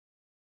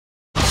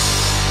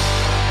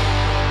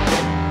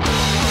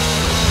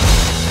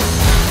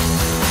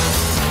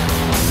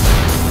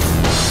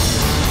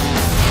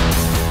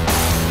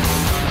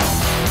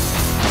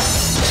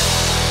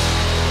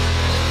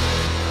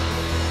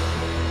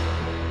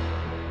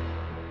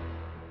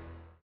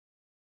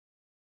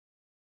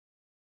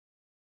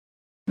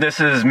This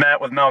is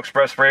Matt with Mel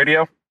Express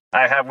Radio.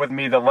 I have with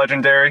me the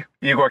legendary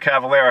Iggor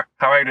Cavalera.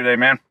 How are you today,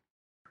 man?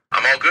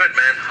 I'm all good,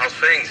 man. How's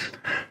things?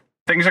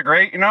 Things are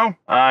great, in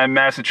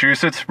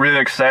Massachusetts. Really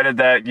excited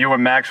that you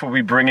and Max will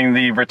be bringing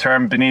the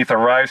Return Beneath a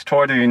Rise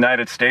tour to the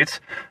United States.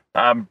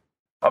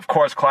 Of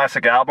course,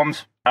 classic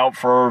albums out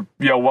for,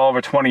 well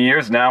over 20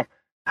 years now.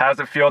 How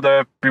does it feel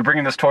to be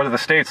bringing this tour to the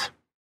States?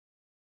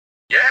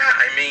 Yeah,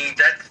 I mean,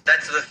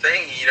 that's the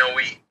thing.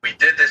 We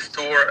did this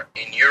tour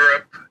in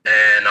Europe,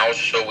 and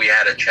also we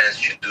had a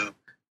chance to do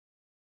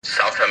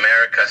South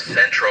America,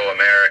 Central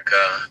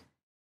America,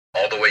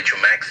 all the way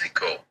to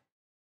Mexico.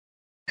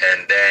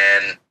 And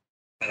then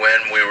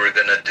when we were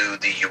going to do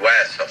the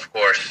U.S., of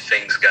course,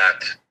 things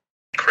got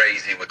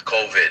crazy with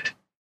COVID.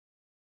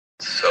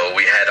 So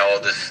we had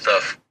all this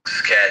stuff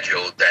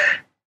scheduled that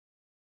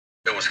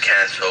it was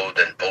canceled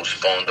and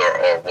postponed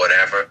or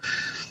whatever.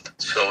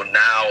 So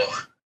now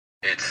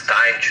it's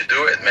time to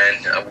do it,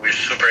 man. We're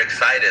super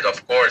excited,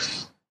 of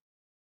course.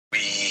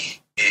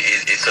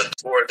 It's a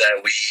tour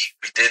that we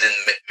did in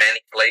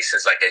many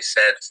places, like I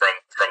said,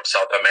 from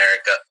South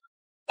America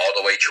all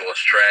the way to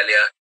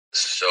Australia.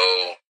 So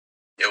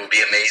it would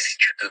be amazing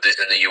to do this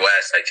in the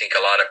U.S. I think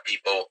a lot of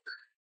people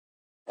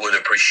would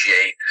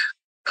appreciate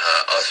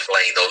us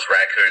playing those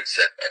records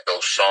and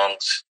those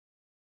songs.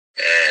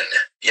 And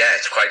yeah,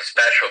 it's quite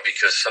special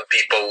because some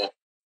people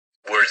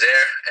were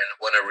there and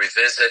want to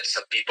revisit.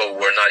 Some people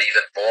were not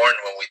even born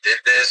when we did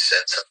this,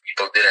 and some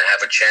people didn't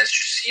have a chance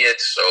to see it.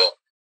 So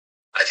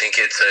I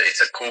think it's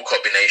a cool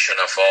combination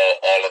of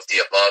all of the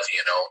above,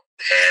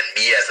 And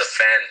me as a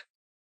fan,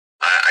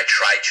 I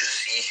try to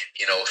see,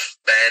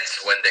 bands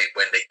when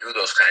they do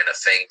those kind of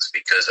things,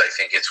 because I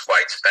think it's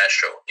quite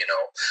special.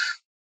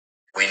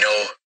 We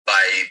know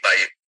by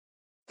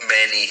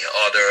many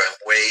other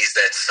ways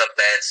that some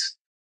bands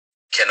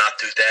cannot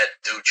do that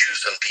due to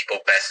some people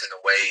passing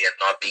away and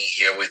not being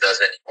here with us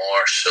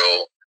anymore.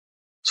 So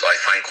I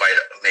find quite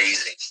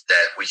amazing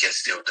that we can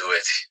still do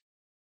it.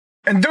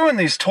 And doing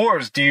these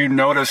tours, do you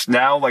notice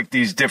now,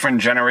 these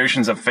different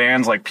generations of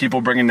fans, people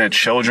bringing their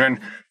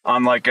children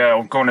on,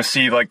 going to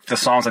see, the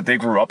songs that they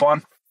grew up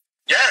on?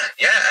 Yeah.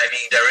 I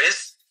mean, there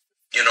is,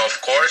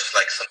 of course,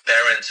 some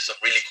parents, some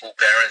really cool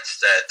parents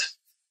that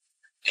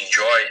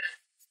enjoy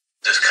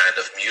this kind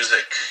of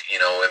music,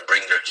 and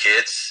bring their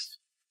kids.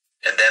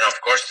 And then, of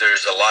course,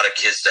 there's a lot of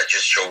kids that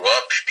just show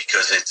up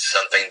because it's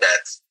something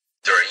that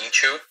they're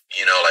into,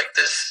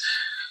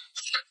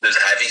 this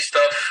heavy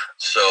stuff.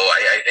 So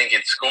I think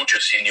it's cool to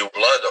see new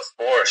blood, of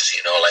course.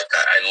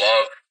 I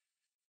love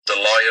the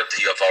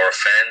loyalty of our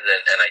fans,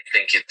 and I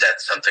think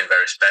that's something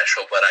very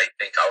special. But I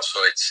think also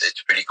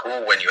it's pretty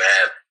cool when you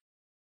have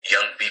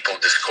young people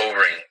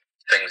discovering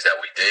things that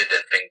we did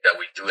and things that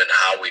we do and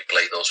how we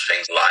play those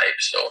things live.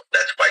 So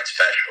that's quite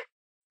special.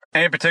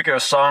 Any particular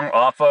song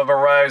off of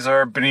Arise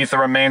or Beneath the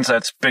Remains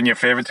that's been your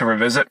favorite to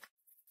revisit?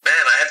 Man,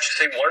 I have to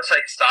say, once I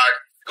start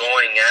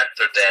going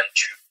after them,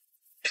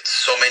 it's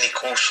so many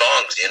cool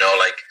songs,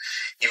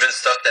 even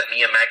stuff that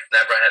me and Max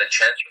never had a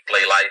chance to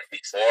play live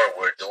before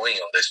we're doing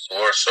on this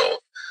tour. So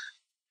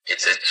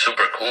it's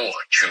super cool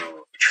to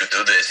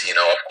do this,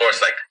 of course,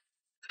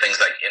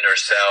 things like Inner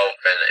Self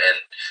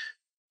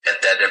and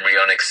Dead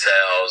Embryonic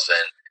Cells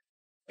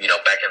and,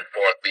 back and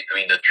forth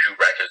between the two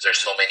records. There's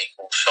so many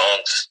cool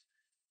songs.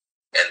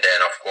 And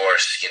then, of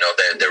course,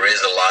 there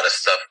is a lot of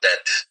stuff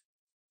that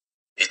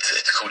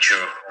it's cool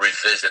to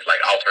revisit, like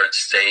Altered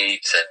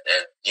States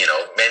and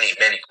many,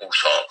 many cool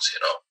songs,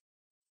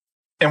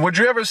 And would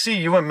you ever see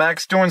you and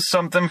Max doing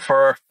something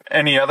for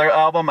any other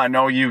album? I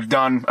know you've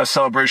done a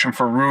celebration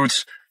for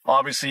Roots.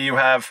 Obviously, you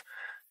have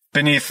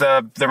Beneath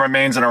the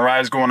Remains and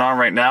Arise going on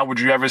right now. Would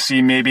you ever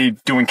see maybe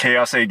doing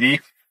Chaos AD? Yeah,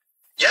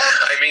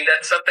 I mean,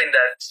 that's something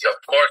that,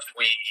 of course,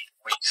 we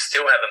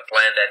still haven't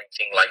planned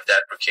anything like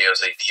that for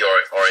Chaos AD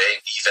or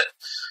even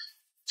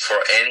for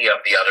any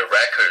of the other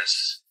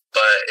records.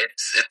 But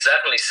it's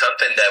definitely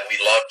something that we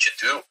love to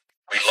do.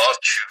 We love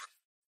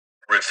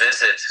to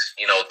revisit,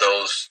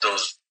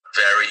 those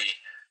very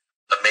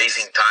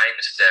amazing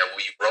times that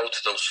we wrote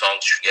those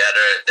songs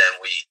together, and then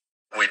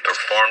we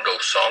performed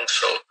those songs.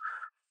 So,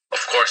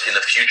 of course, in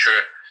the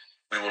future,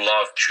 we would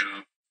love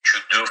to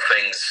do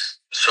things.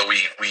 So we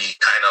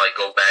kind of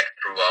go back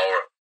through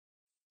our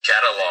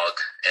catalog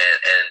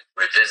and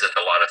revisit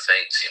a lot of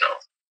things,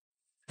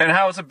 And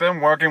how has it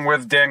been working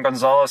with Dan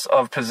Gonzalez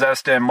of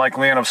Possessed and Mike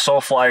Leon of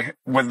Soulfly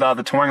with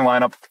the touring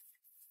lineup?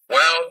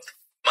 Well,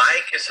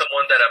 Mike is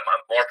someone that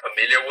I'm more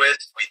familiar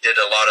with. We did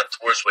a lot of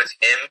tours with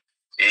him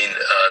in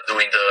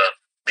doing the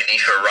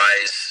Beneath a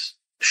Rise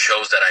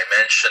shows that I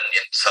mentioned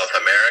in South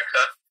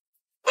America.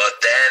 But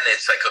then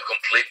it's a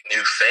complete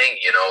new thing,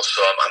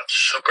 so I'm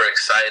super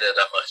excited.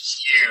 I'm a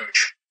huge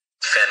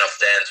fan of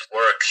Dan's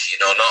work,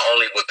 not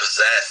only with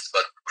Possessed,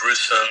 but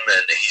Gruesome,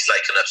 and he's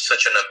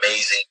such an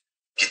amazing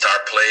guitar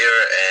player,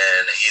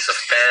 and he's a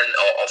fan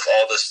of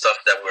all the stuff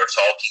that we're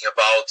talking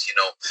about.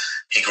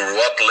 He grew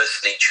up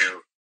listening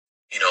to,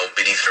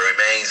 Beneath the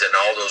Remains and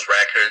all those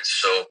records,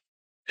 so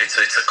it's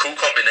a cool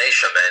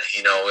combination, man.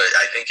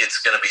 I think it's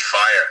going to be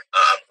fire.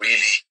 I'm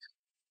really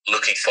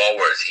looking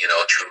forward,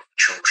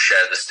 to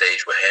share the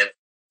stage with him.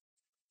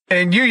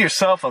 And you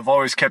yourself have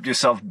always kept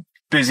yourself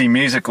busy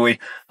musically.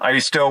 Are you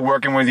still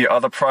working with your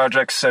other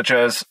projects such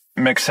as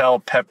Mixhell,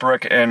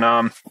 Petrick, and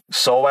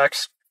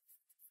Solex?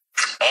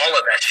 All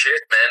of that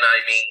shit, man. I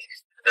mean,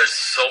 there's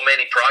so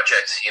many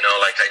projects,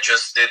 like I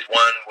just did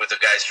one with the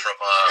guys from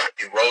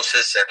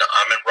Neurosis and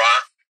Amen Ra,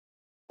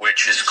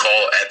 which is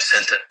called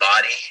Absent and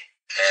Body,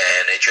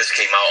 and it just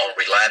came out on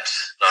Relapse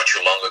not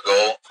too long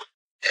ago.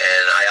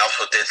 And I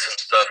also did some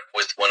stuff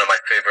with one of my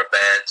favorite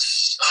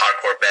bands,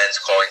 hardcore bands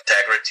called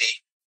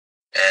Integrity,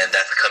 and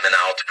that's coming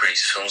out pretty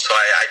soon. So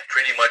I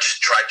pretty much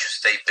try to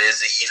stay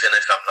busy, even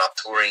if I'm not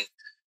touring,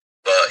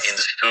 but in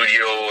the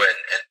studio and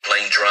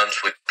playing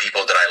drums with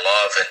people that I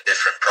love and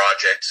different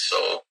projects.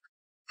 So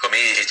for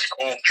me, it's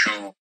cool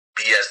to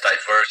be as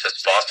diverse as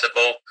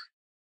possible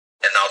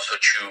and also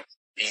to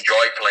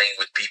enjoy playing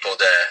with people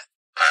that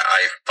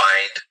I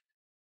find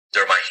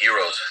they're my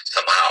heroes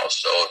somehow.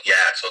 So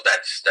yeah, so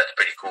that's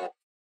pretty cool.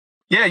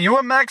 Yeah, you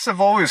and Max have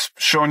always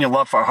shown your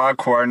love for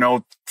hardcore. I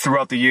know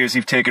throughout the years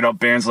you've taken up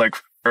bands like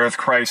Earth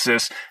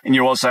Crisis, and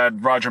you also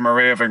had Roger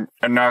Maria of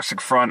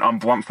Agnostic Front on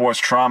Blunt Force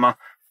Trauma.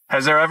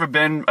 Has there ever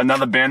been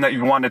another band that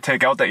you wanted to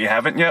take out that you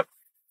haven't yet?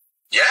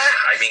 Yeah,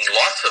 I mean,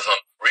 lots of them,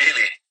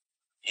 really.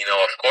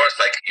 Of course,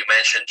 like you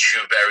mentioned,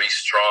 two very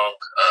strong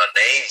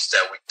names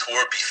that we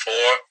toured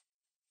before.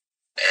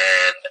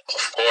 And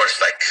of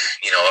course,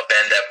 a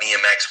band that me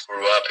and Max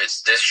grew up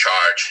is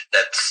Discharge,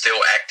 that's still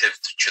active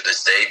to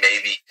this day.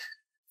 Maybe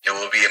it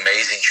will be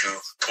amazing to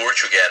tour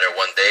together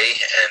one day.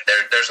 And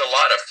there's a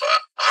lot of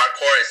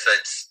hardcore.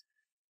 It's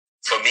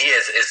for me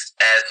is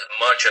as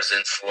much as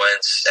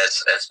influence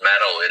as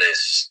metal.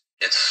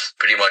 It's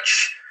pretty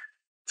much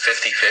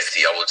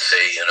 50-50, I would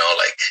say.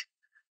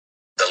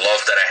 The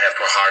love that I have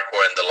for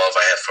hardcore and the love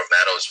I have for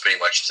metal is pretty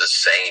much the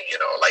same.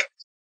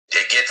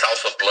 It gets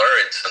also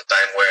blurred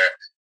sometimes where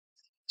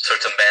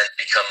certain bands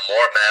become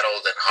more metal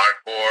than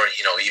hardcore.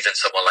 Even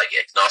someone like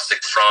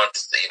Agnostic Front,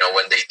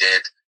 when they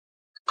did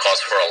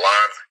Cause for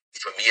Alarm,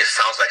 for me it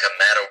sounds like a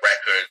metal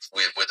record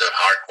with a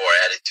hardcore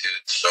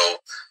attitude. So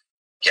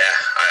yeah,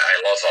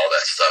 I love all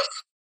that stuff.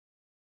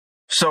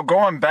 So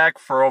going back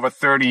for over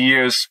 30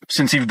 years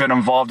since you've been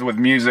involved with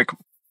music,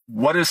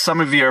 what is some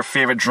of your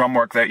favorite drum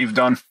work that you've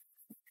done?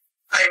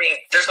 I mean,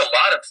 there's a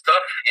lot of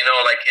stuff,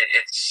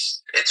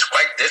 it's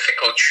quite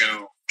difficult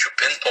to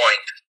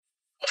pinpoint.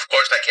 Of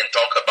course, I can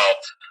talk about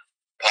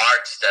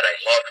parts that I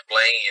love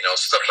playing,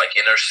 stuff like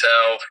Inner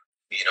Self,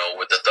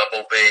 with the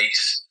double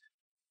bass,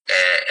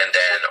 and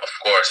then, of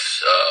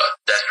course,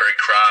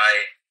 Desperate Cry.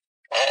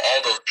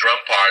 All those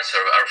drum parts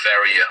are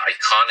very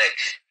iconic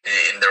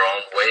in their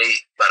own way,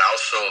 but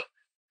also,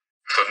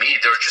 for me,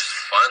 they're just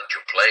fun to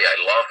play.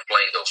 I love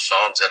playing those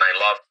songs, and I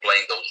love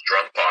playing those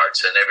drum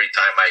parts, and every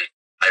time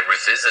I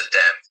revisit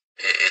them,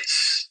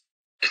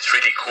 it's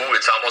really cool.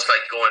 It's almost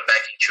like going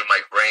back into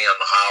my brain on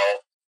how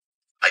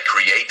I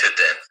created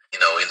them,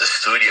 in the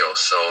studio.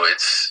 So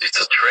it's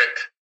a trip,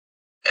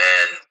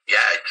 and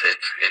yeah,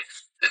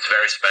 it's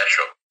very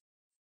special.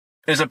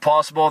 Is it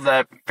possible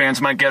that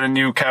fans might get a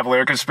new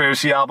Cavalera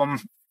Conspiracy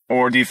album,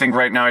 or do you think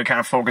right now you're kind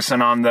of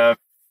focusing on the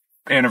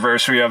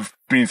anniversary of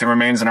Beneath the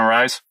Remains and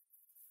Arise?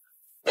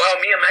 Well,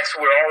 me and Max,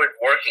 we're always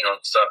working on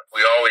stuff.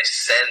 We're always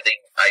sending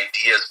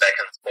ideas back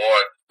and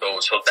forth.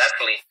 So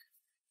definitely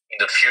in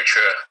the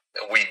future,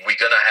 we're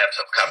going to have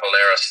some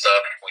Cavalera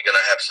stuff. We're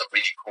going to have some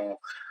really cool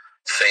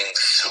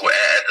things.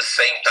 At the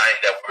same time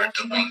that we're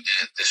doing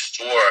this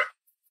tour,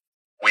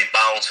 we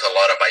bounce a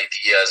lot of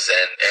ideas.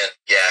 And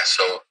yeah,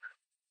 so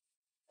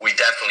we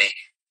definitely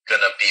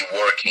going to be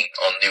working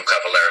on new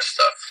Cavalera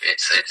stuff.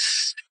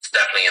 It's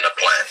definitely in the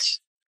plans.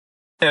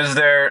 Is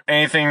there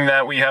anything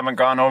that we haven't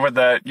gone over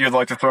that you'd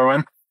like to throw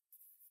in?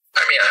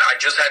 I mean, I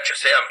just have to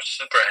say I'm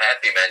super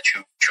happy, man,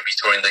 to be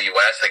touring the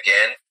U.S.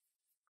 again.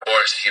 Of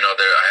course, I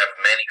have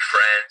many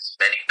friends,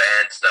 many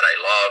bands that I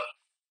love,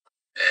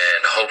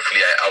 and hopefully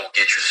I will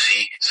get to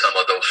see some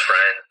of those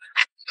friends,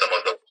 some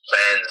of those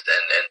bands,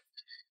 and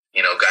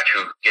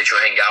get to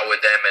hang out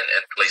with them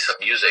and play some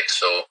music.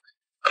 So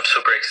I'm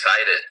super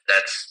excited.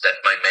 That's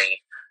my main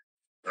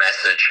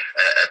message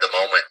at the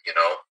moment,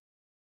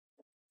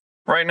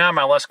 Right now,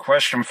 my last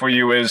question for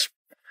you is,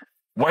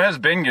 what has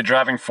been your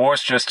driving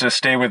force just to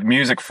stay with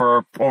music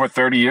for over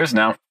 30 years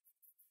now?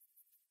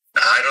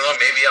 I don't know.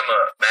 Maybe I'm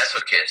a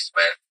masochist,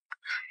 man.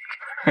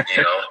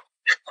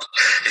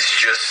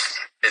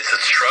 It's a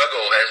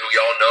struggle, as we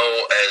all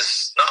know,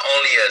 as not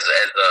only as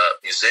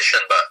a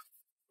musician, but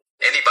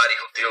anybody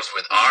who deals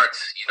with art,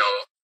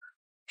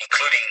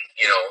 including,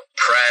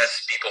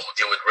 press, people who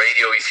deal with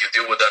radio. If you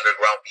deal with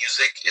underground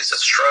music, it's a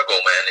struggle,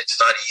 man. It's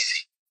not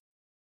easy.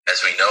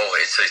 As we know,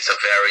 it's a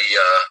very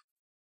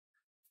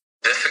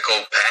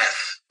difficult path,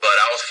 but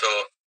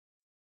also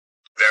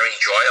very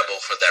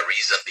enjoyable for that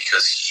reason,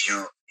 because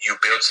you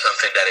build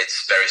something that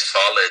it's very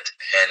solid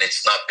and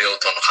it's not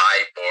built on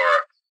hype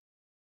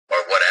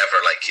or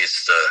whatever. Like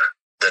it's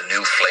the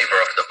new flavor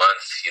of the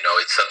month.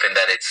 It's something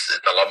that it's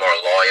a lot more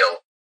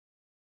loyal.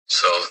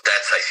 So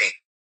that's, I think,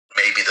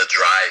 maybe the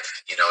drive.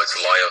 It's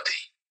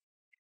loyalty.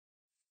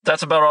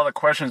 That's about all the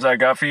questions I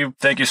got for you.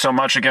 Thank you so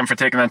much again for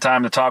taking the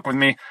time to talk with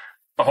me.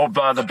 I hope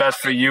the best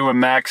for you and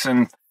Max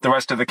and the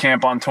rest of the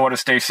camp on tour to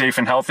stay safe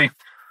and healthy.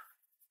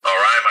 All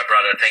right, my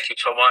brother. Thank you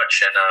so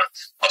much, and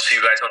I'll see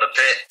you guys on the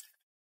pit.